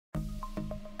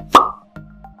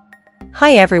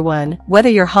Hi everyone, whether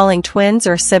you're hauling twins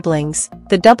or siblings,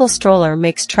 the double stroller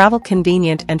makes travel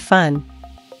convenient and fun.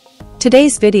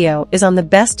 Today's video is on the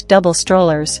best double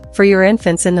strollers for your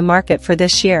infants in the market for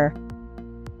this year.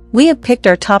 We have picked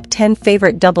our top 10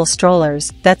 favorite double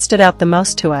strollers that stood out the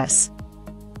most to us.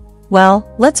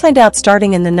 Well, let's find out,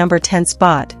 starting in the number 10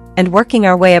 spot and working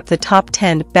our way up the top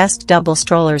 10 best double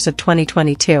strollers of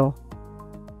 2022.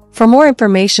 For more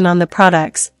information on the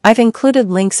products, I've included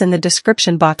links in the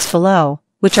description box below,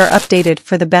 which are updated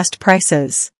for the best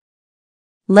prices.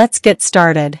 Let's get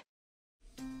started.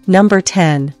 Number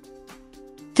 10.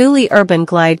 Thule Urban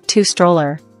Glide 2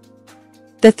 Stroller.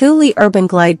 The Thule Urban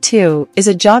Glide 2 is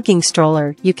a jogging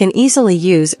stroller you can easily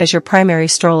use as your primary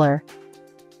stroller.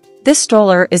 This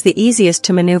stroller is the easiest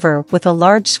to maneuver with a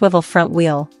large swivel front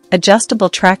wheel, adjustable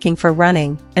tracking for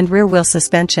running, and rear wheel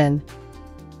suspension.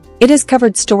 It is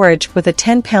covered storage with a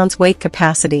 10 pounds weight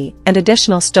capacity and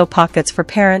additional stow pockets for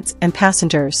parents and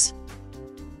passengers.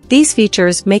 These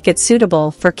features make it suitable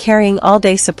for carrying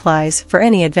all-day supplies for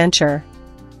any adventure.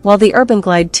 While the Urban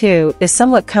Glide 2 is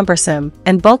somewhat cumbersome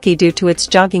and bulky due to its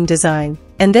jogging design,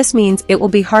 and this means it will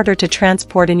be harder to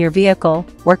transport in your vehicle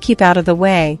or keep out of the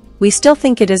way, we still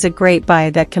think it is a great buy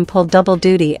that can pull double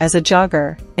duty as a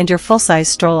jogger and your full-size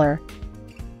stroller.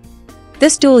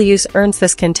 This dual use earns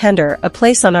this contender a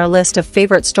place on our list of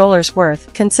favorite strollers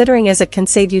worth considering, as it can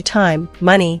save you time,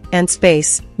 money, and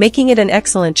space, making it an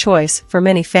excellent choice for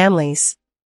many families.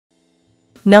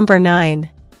 Number 9.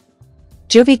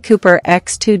 Joovy Cooper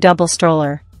X2 Double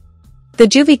Stroller. The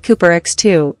Joovy Cooper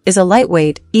X2 is a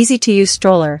lightweight, easy-to-use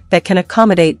stroller that can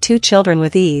accommodate 2 children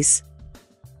with ease.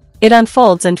 It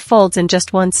unfolds and folds in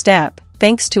just one step,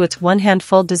 thanks to its one-hand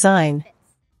fold design.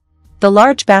 The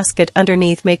large basket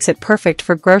underneath makes it perfect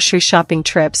for grocery shopping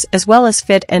trips as well as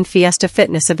fit and fiesta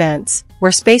fitness events,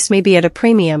 where space may be at a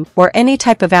premium, or any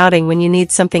type of outing when you need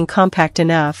something compact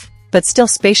enough, but still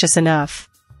spacious enough.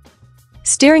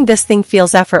 Steering this thing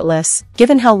feels effortless,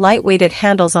 given how lightweight it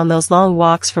handles on those long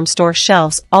walks from store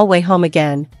shelves all way home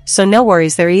again, so no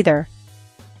worries there either.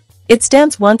 It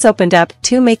stands once opened up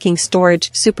too, making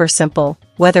storage super simple,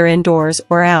 whether indoors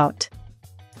or out.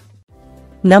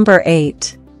 Number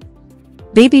 8.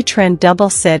 Baby Trend Double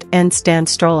Sit and Stand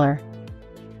Stroller.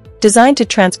 Designed to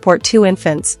transport 2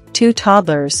 infants, 2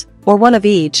 toddlers, or one of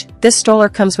each, this stroller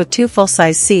comes with 2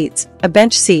 full-size seats, a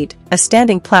bench seat, a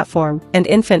standing platform, and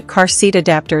infant car seat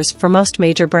adapters for most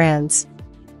major brands.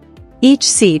 Each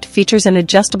seat features an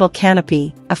adjustable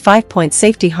canopy, a 5-point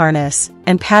safety harness,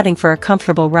 and padding for a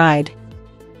comfortable ride.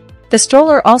 The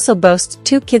stroller also boasts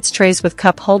 2 kids' trays with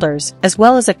cup holders, as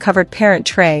well as a covered parent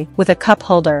tray with a cup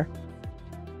holder.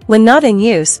 When not in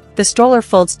use, the stroller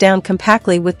folds down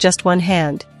compactly with just one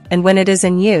hand, and when it is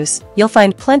in use, you'll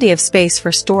find plenty of space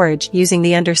for storage using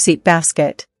the underseat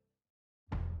basket.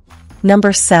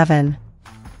 Number 7.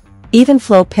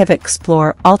 Evenflow Pivot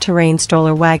Explore All-Terrain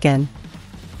Stroller Wagon.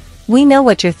 We know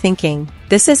what you're thinking,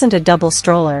 this isn't a double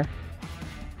stroller.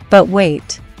 But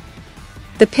wait.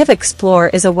 The Pivot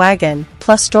Explorer is a wagon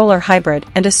plus stroller hybrid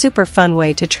and a super fun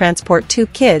way to transport 2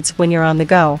 kids when you're on the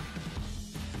go.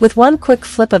 With one quick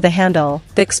flip of the handle,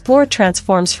 the Explorer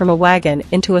transforms from a wagon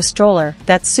into a stroller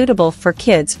that's suitable for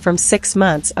kids from 6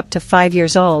 months up to 5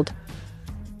 years old.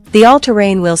 The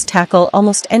all-terrain wheels tackle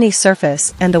almost any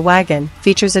surface, and the wagon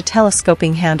features a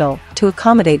telescoping handle to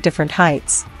accommodate different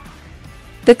heights.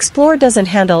 The Explorer doesn't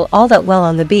handle all that well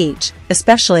on the beach,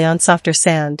 especially on softer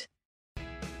sand.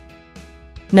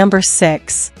 Number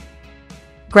 6.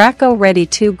 Graco Ready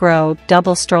to Grow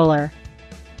Double Stroller.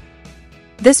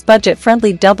 This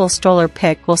budget-friendly double stroller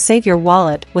pick will save your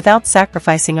wallet without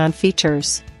sacrificing on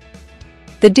features.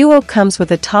 The duo comes with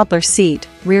a toddler seat,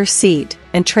 rear seat,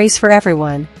 and trays for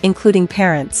everyone, including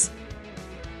parents.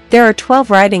 There are 12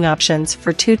 riding options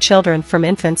for 2 children, from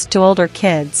infants to older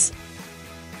kids.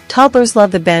 Toddlers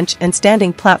love the bench and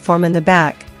standing platform in the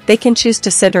back, they can choose to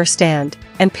sit or stand,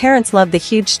 and parents love the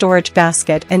huge storage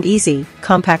basket and easy,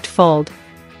 compact fold.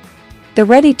 The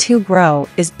Ready to Grow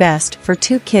is best for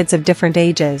 2 kids of different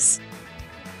ages.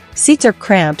 Seats are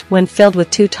cramped when filled with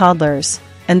 2 toddlers,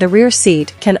 and the rear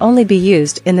seat can only be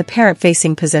used in the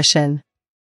parent-facing position.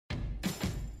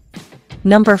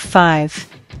 Number 5.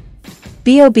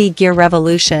 BOB Gear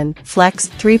Revolution Flex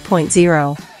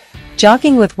 3.0.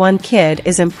 Jogging with 1 kid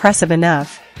is impressive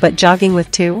enough, but jogging with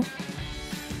 2?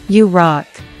 You rock!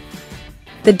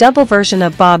 The double version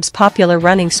of Bob's popular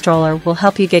running stroller will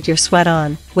help you get your sweat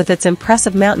on, with its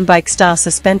impressive mountain bike-style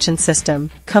suspension system,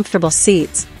 comfortable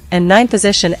seats, and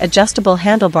 9-position adjustable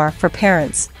handlebar for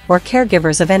parents or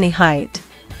caregivers of any height.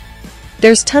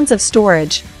 There's tons of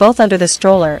storage, both under the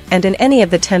stroller and in any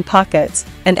of the 10 pockets,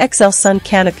 and XL sun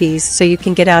canopies so you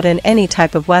can get out in any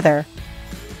type of weather.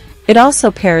 It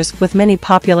also pairs with many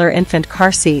popular infant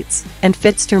car seats, and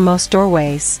fits through most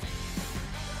doorways.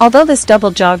 Although this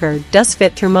double jogger does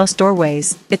fit through most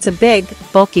doorways, it's a big,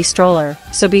 bulky stroller,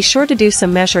 so be sure to do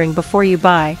some measuring before you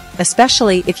buy,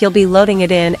 especially if you'll be loading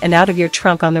it in and out of your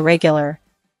trunk on the regular.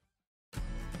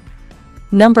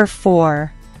 Number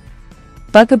 4.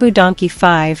 Bugaboo Donkey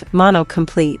 5 Mono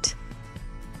Complete.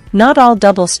 Not all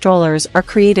double strollers are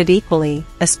created equally,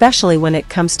 especially when it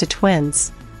comes to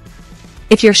twins.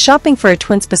 If you're shopping for a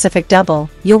twin-specific double,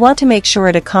 you'll want to make sure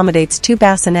it accommodates 2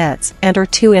 bassinets and/or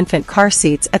 2 infant car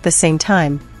seats at the same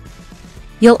time.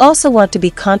 You'll also want to be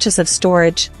conscious of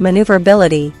storage,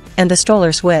 maneuverability, and the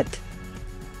stroller's width.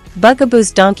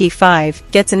 Bugaboo's Donkey 5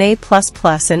 gets an A++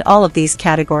 in all of these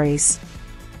categories.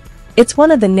 It's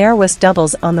one of the narrowest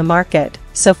doubles on the market,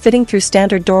 so fitting through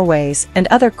standard doorways and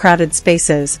other crowded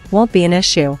spaces won't be an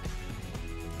issue.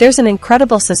 There's an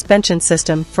incredible suspension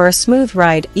system for a smooth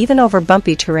ride even over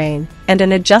bumpy terrain, and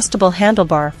an adjustable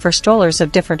handlebar for strollers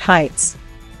of different heights.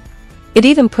 It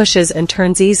even pushes and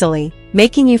turns easily,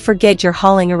 making you forget you're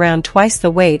hauling around twice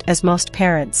the weight as most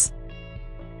parents.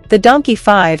 The Donkey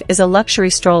 5 is a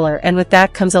luxury stroller, and with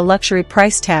that comes a luxury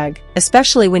price tag,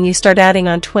 especially when you start adding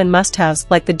on twin must-haves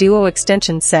like the Duo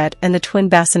Extension Set and the Twin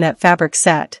Bassinet Fabric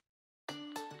Set.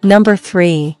 Number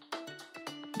 3.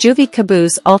 Joovy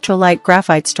Caboose Ultralight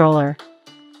Graphite Stroller.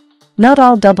 Not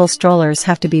all double strollers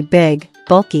have to be big,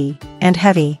 bulky, and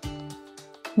heavy.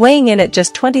 Weighing in at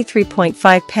just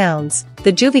 23.5 pounds,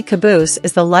 the Joovy Caboose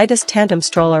is the lightest tandem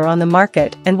stroller on the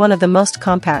market and one of the most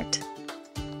compact.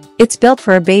 It's built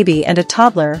for a baby and a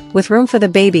toddler, with room for the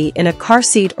baby in a car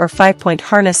seat or 5-point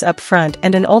harness up front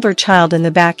and an older child in the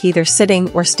back either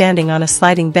sitting or standing on a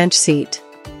sliding bench seat.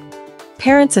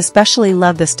 Parents especially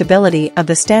love the stability of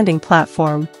the standing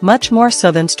platform, much more so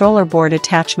than stroller board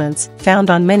attachments found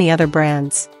on many other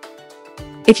brands.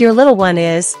 If your little one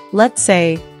is, let's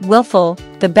say, willful,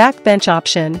 the back bench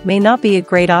option may not be a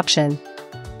great option.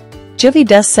 Joovy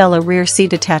does sell a rear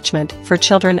seat attachment for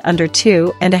children under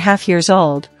 2.5 years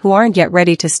old who aren't yet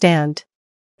ready to stand.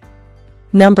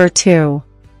 Number 2.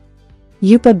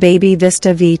 Yupa Baby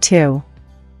Vista V2.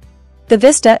 The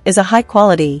Vista is a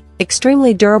high-quality,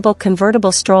 extremely durable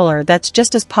convertible stroller that's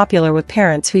just as popular with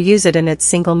parents who use it in its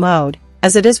single mode,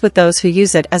 as it is with those who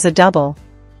use it as a double.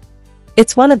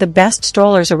 It's one of the best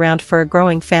strollers around for a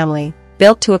growing family,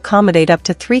 built to accommodate up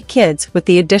to 3 kids with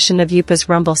the addition of Yupa's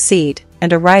rumble seat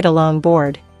and a ride-along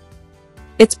board.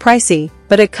 It's pricey,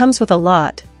 but it comes with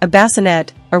a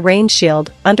bassinet, a rain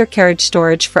shield, undercarriage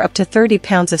storage for up to 30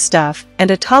 pounds of stuff,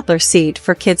 and a toddler seat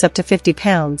for kids up to 50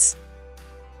 pounds.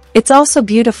 It's also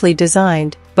beautifully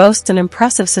designed, boasts an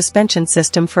impressive suspension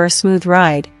system for a smooth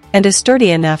ride, and is sturdy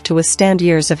enough to withstand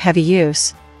years of heavy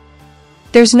use.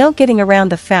 There's no getting around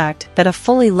the fact that a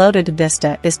fully loaded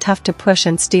Vista is tough to push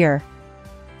and steer.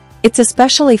 It's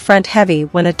especially front-heavy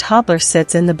when a toddler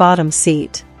sits in the bottom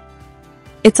seat.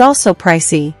 It's also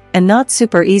pricey, and not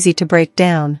super easy to break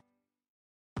down.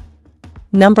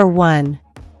 Number 1.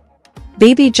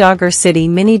 Baby Jogger City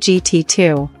Mini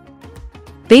GT2.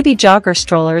 Baby jogger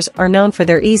strollers are known for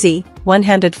their easy,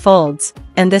 one-handed folds,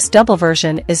 and this double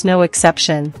version is no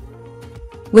exception.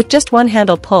 With just one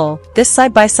handle pull, this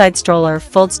side-by-side stroller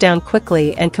folds down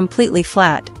quickly and completely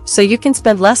flat, so you can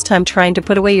spend less time trying to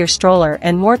put away your stroller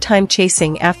and more time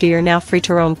chasing after your now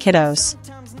free-to-roam kiddos.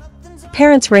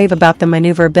 Parents rave about the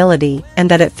maneuverability and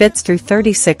that it fits through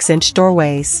 36-inch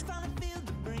doorways.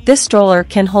 This stroller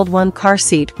can hold 1 car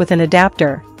seat with an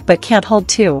adapter, but can't hold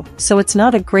 2, so it's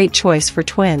not a great choice for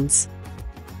twins.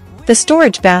 The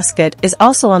storage basket is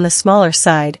also on the smaller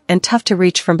side and tough to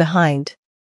reach from behind.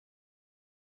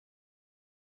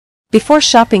 Before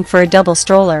shopping for a double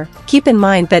stroller, keep in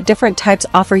mind that different types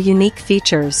offer unique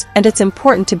features, and it's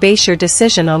important to base your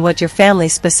decision on what your family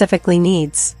specifically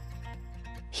needs.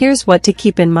 Here's what to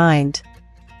keep in mind.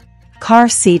 Car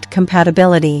seat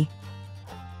compatibility.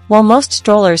 While most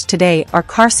strollers today are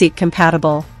car seat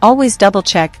compatible, always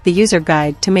double-check the user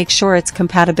guide to make sure it's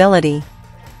compatibility.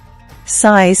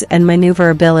 Size and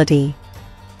maneuverability.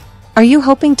 Are you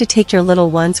hoping to take your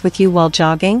little ones with you while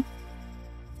jogging?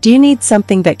 Do you need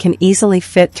something that can easily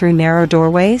fit through narrow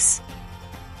doorways?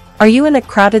 Are you in a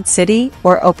crowded city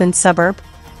or open suburb?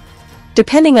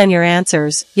 Depending on your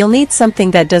answers, you'll need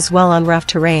something that does well on rough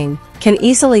terrain, can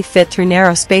easily fit through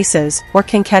narrow spaces, or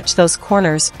can catch those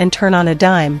corners and turn on a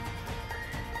dime.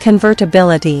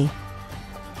 Convertibility.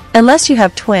 Unless you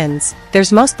have twins,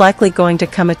 there's most likely going to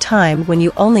come a time when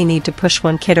you only need to push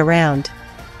one kid around.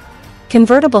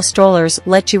 Convertible strollers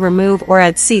let you remove or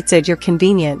add seats at your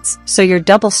convenience, so your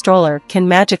double stroller can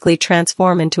magically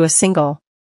transform into a single.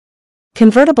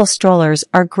 Convertible strollers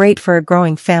are great for a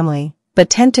growing family, but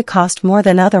tend to cost more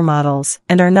than other models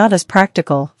and are not as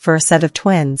practical for a set of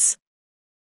twins.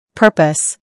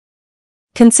 Purpose.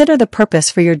 Consider the purpose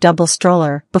for your double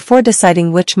stroller before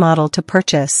deciding which model to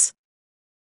purchase.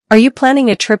 Are you planning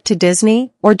a trip to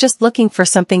Disney, or just looking for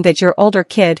something that your older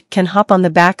kid can hop on the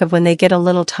back of when they get a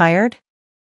little tired?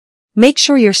 Make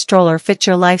sure your stroller fits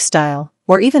your lifestyle,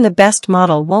 or even the best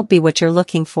model won't be what you're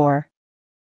looking for.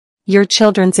 Your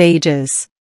children's ages.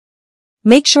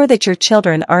 Make sure that your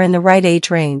children are in the right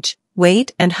age range,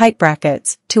 weight and height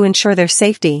brackets to ensure their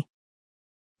safety.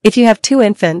 If you have 2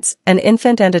 infants, an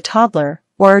infant and a toddler,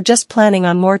 or are just planning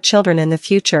on more children in the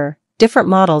future, different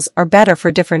models are better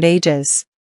for different ages.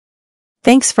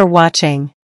 Thanks for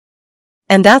watching.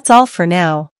 And that's all for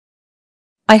now.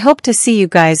 I hope to see you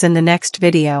guys in the next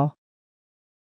video.